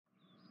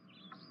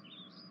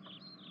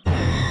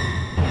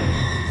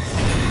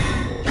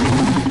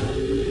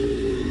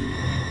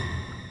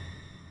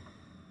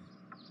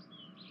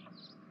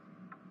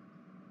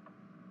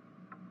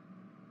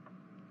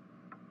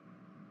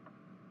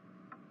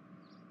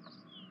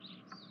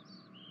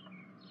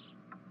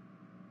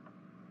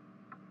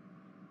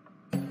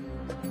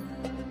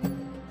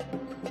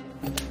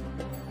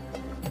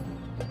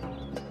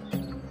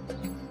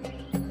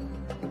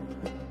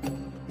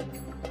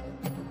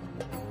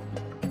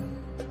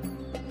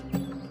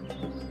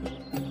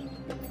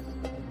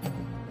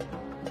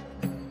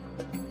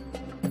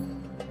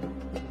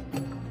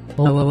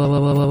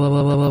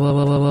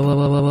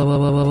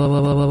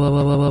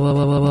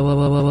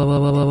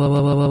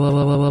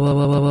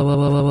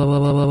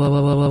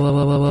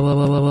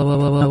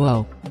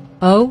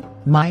Oh,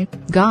 my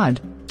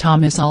God,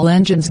 Thomas, all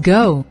engines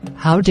go.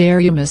 How dare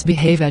you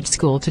misbehave at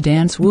school to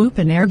dance, whoop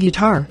and air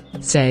guitar,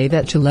 say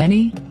that to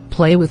Lenny,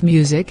 play with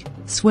music,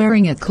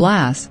 swearing at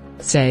class,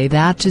 say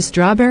that to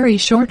Strawberry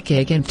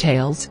Shortcake and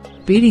Tails,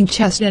 beating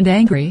chest and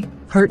angry,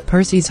 hurt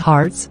Percy's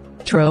hearts,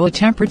 throw a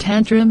temper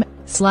tantrum,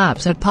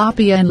 slaps at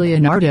Poppy and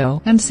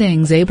Leonardo and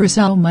sings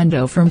Abrazo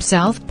Mundo from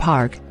South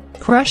Park,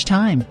 crush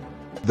time.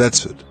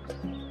 That's it.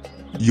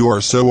 You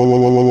are so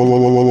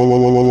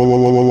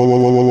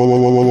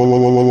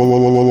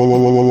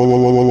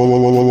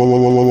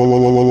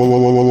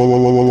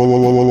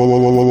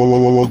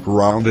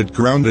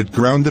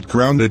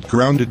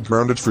grounded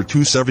for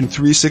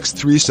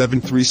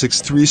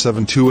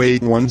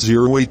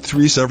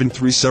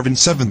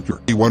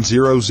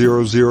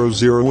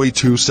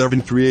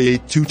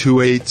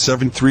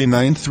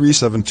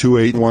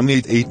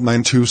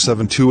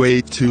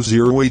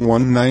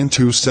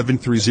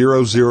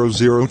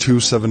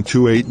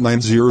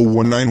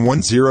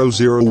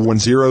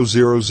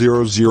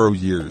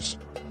years.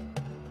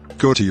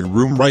 Go to your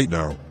room right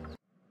now.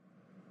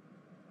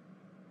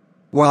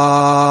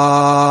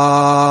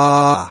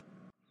 Wah!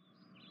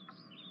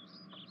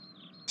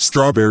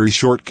 Strawberry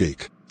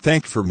Shortcake,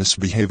 thank for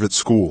misbehave at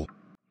school.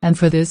 And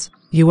for this,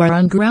 you are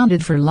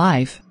ungrounded for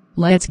life.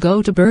 Let's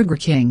go to Burger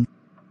King.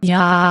 Yeah.